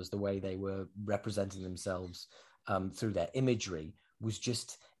simple as the way they were representing themselves through their imagery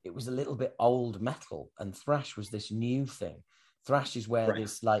it was a little bit old metal, and thrash was this new thing. Thrash is where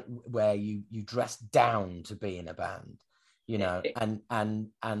this where you dress down to be in a band, and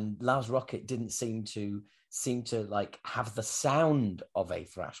Laz Rocket didn't seem to like have the sound of a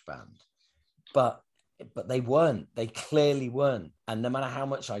thrash band, but they weren't. They clearly weren't. And no matter how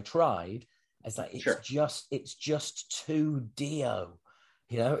much I tried, it's like it's just too Dio,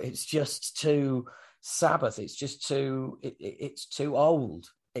 it's just too Sabbath. It's just too it's too old.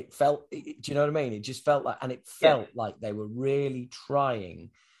 It felt. Do you know what I mean? It just felt like, and it felt like they were really trying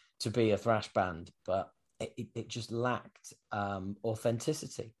to be a thrash band, but it just lacked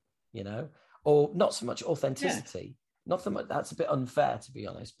authenticity, or not so much authenticity. Not so much. That's a bit unfair, to be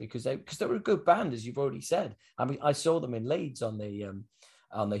honest, because they were a good band, as you've already said. I mean, I saw them in Leeds on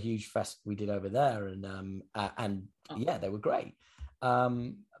the huge fest we did over there, and they were great.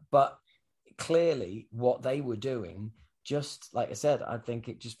 But clearly, what they were doing just like I said, I think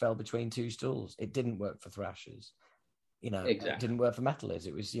it just fell between two stools. It didn't work for thrashers. Exactly. It didn't work for metalers.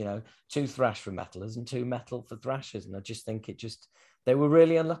 It was, too thrash for metalers and too metal for thrashers. And I just think they were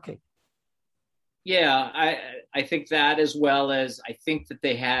really unlucky. Yeah, I think that, as well as I think that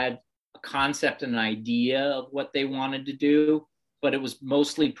they had a concept and an idea of what they wanted to do, but it was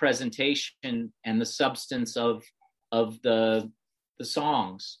mostly presentation and the substance of the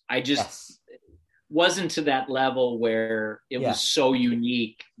songs. I just wasn't to that level where it was so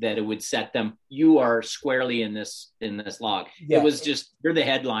unique that it would set them. You are squarely in this log. Yeah. It was just, you're the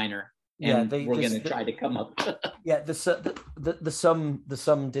headliner, and we're going to try to come up. The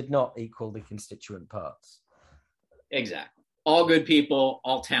sum did not equal the constituent parts. Exactly. All good people,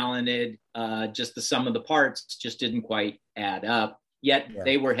 all talented. Just the sum of the parts just didn't quite add up. Yet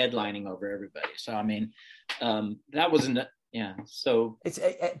they were headlining over everybody. So I mean, that wasn't. Yeah. So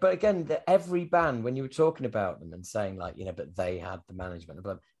but again, every band, when you were talking about them and saying like, but they had the management,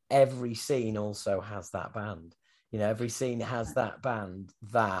 but every scene also has that band. Every scene has that band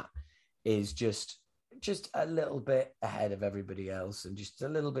that is just a little bit ahead of everybody else, and just a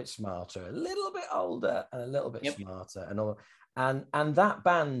little bit smarter, a little bit older, and a little bit smarter, and all. And that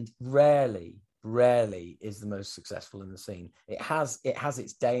band rarely is the most successful in the scene. It has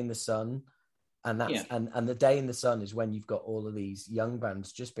its day in the sun. And that's and the day in the sun is when you've got all of these young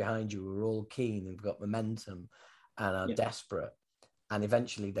bands just behind you who are all keen and have got momentum and are desperate, and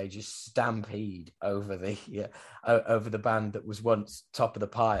eventually they just stampede over the band that was once top of the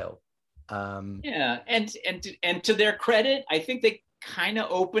pile. And to their credit, I think they kind of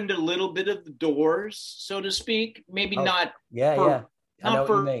opened a little bit of the doors, so to speak. Maybe not. Not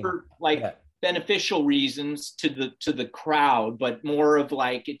for beneficial reasons to the crowd, but more of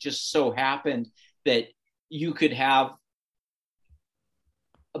like, it just so happened that you could have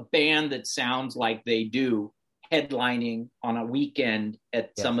a band that sounds like they do headlining on a weekend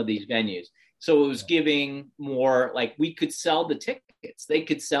at some of these venues. So it was giving more, like, we could sell the tickets. They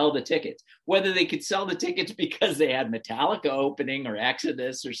could sell the tickets. Whether they could sell the tickets because they had Metallica opening or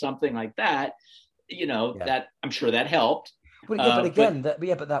Exodus or something like that, that I'm sure that helped. But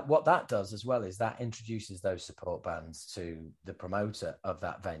what that does as well is that introduces those support bands to the promoter of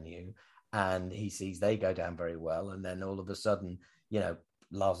that venue, and he sees they go down very well, and then all of a sudden,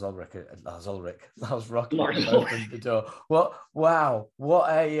 Lars Rocket opened the door. What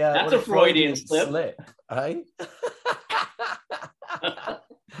a that's a Freudian slip, right?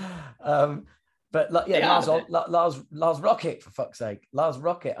 But Lars Rocket, for fuck's sake, Lars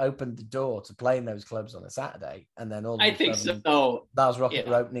Rocket opened the door to playing those clubs on a Saturday, and then Lars Rocket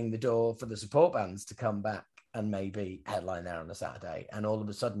were opening the door for the support bands to come back and maybe headline there on a Saturday, and all of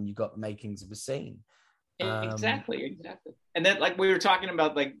a sudden you got the makings of a scene. Exactly. And then, like we were talking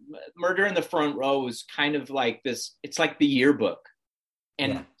about, like Murder in the Front Row is kind of like this. It's like the yearbook,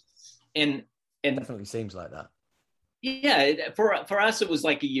 and definitely seems like that. Yeah, for us, it was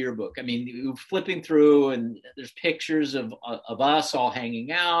like a yearbook. I mean, we were flipping through, and there's pictures of us all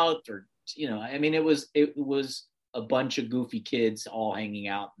hanging out, or I mean, it was a bunch of goofy kids all hanging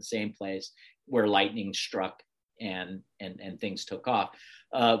out in the same place where lightning struck and things took off.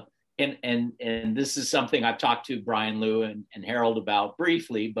 And this is something I've talked to Brian Liu and Harold about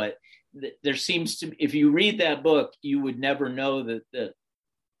briefly, but there seems to, if you read that book, you would never know that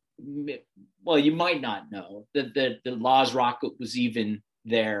you might not know that the Lars Rocket was even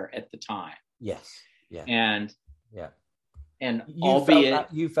there at the time. Yes. Yeah. And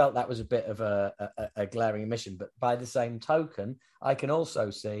you felt that was a bit of a glaring omission, but by the same token, I can also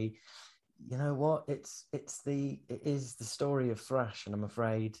see, it is the story of thrash, and I'm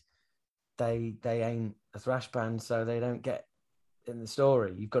afraid they ain't a thrash band, so they don't get in the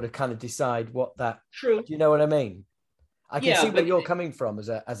story. You've got to kind of decide what that. True. Do you know what I mean? I can see where you're coming from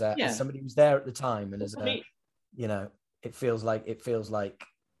as somebody who was there at the time, and it feels like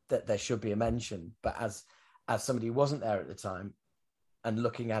that there should be a mention. But as somebody who wasn't there at the time, and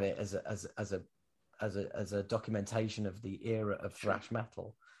looking at it as a documentation of the era of thrash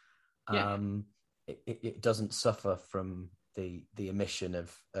metal, it doesn't suffer from the omission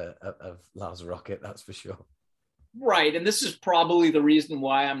of Lars Rocket, that's for sure. Right. And this is probably the reason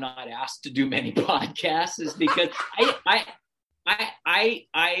why I'm not asked to do many podcasts, is because I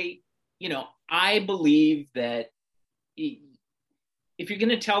believe that if you're going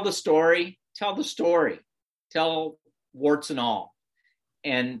to tell the story, tell warts and all.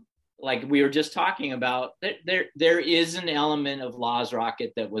 And like we were just talking about, there is an element of Laz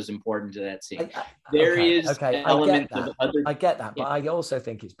Rocket that was important to that scene. There is elements of other. I get that, but I also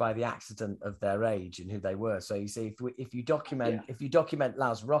think it's by the accident of their age and who they were. So you see, if you document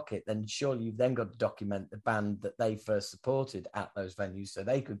Laz Rocket, then surely you've then got to document the band that they first supported at those venues, so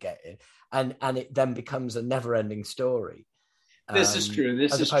they could get in, and it then becomes a never-ending story. This is true.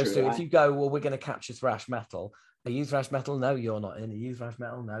 As opposed to if you go, well, we're going to capture thrash metal. Are you thrash metal? No, you're not in. Are you thrash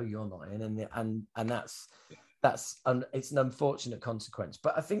metal? No, you're not in. And that's it's an unfortunate consequence.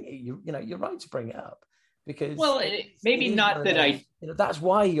 But I think you're right to bring it up because that's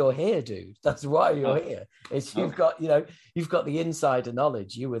why you're here, dude. That's why you're here. It's you've got the insider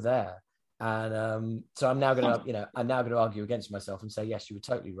knowledge. You were there, and so I'm now going to argue against myself and say yes, you were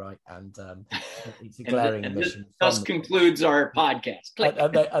totally right, and it's a glaring omission. Thus concludes our podcast.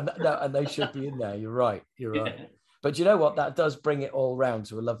 And they should be in there. You're right. But you know what? That does bring it all round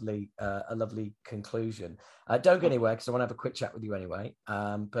to a lovely conclusion. Don't go anywhere because I want to have a quick chat with you anyway.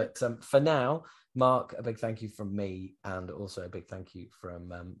 But for now, Mark, a big thank you from me, and also a big thank you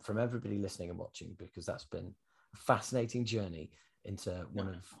from everybody listening and watching, because that's been a fascinating journey into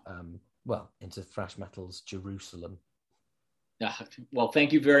into thrash metal's Jerusalem. Well,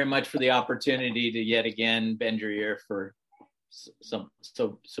 thank you very much for the opportunity to yet again bend your ear for some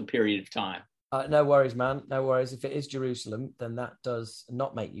period of time. No worries, man. No worries. If it is Jerusalem, then that does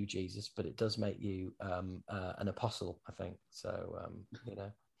not make you Jesus, but it does make you an apostle, I think. So,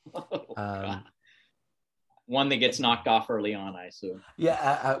 one that gets knocked off early on, I assume.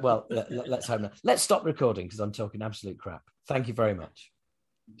 Yeah. Well, let's hope not. Let's stop recording because I'm talking absolute crap. Thank you very much.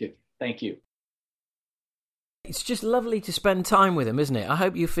 Thank you. It's just lovely to spend time with him, isn't it? I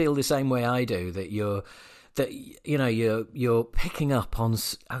hope you feel the same way I do, that you're picking up on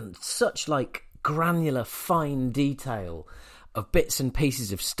such like granular, fine detail of bits and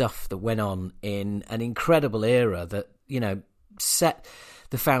pieces of stuff that went on in an incredible era that, set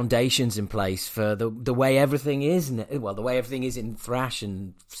the foundations in place for the way everything is, the way everything is in thrash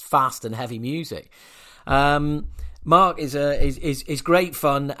and fast and heavy music. Mark is great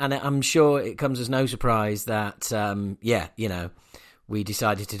fun, and I'm sure it comes as no surprise that we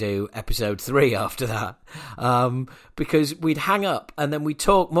decided to do episode 3 after that, because we'd hang up and then we'd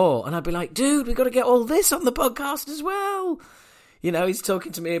talk more, and I'd be like, dude, we've got to get all this on the podcast as well. He's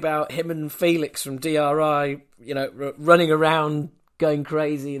talking to me about him and Felix from DRI, running around going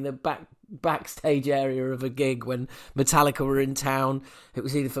crazy in the backstage area of a gig when Metallica were in town. It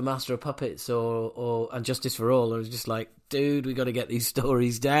was either for Master of Puppets or And Justice for All. I was just like, dude, we got to get these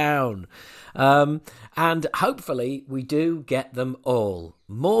stories down. And hopefully we do get them all.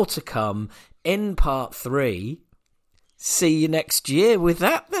 More to come in part 3. See you next year with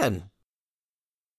that then.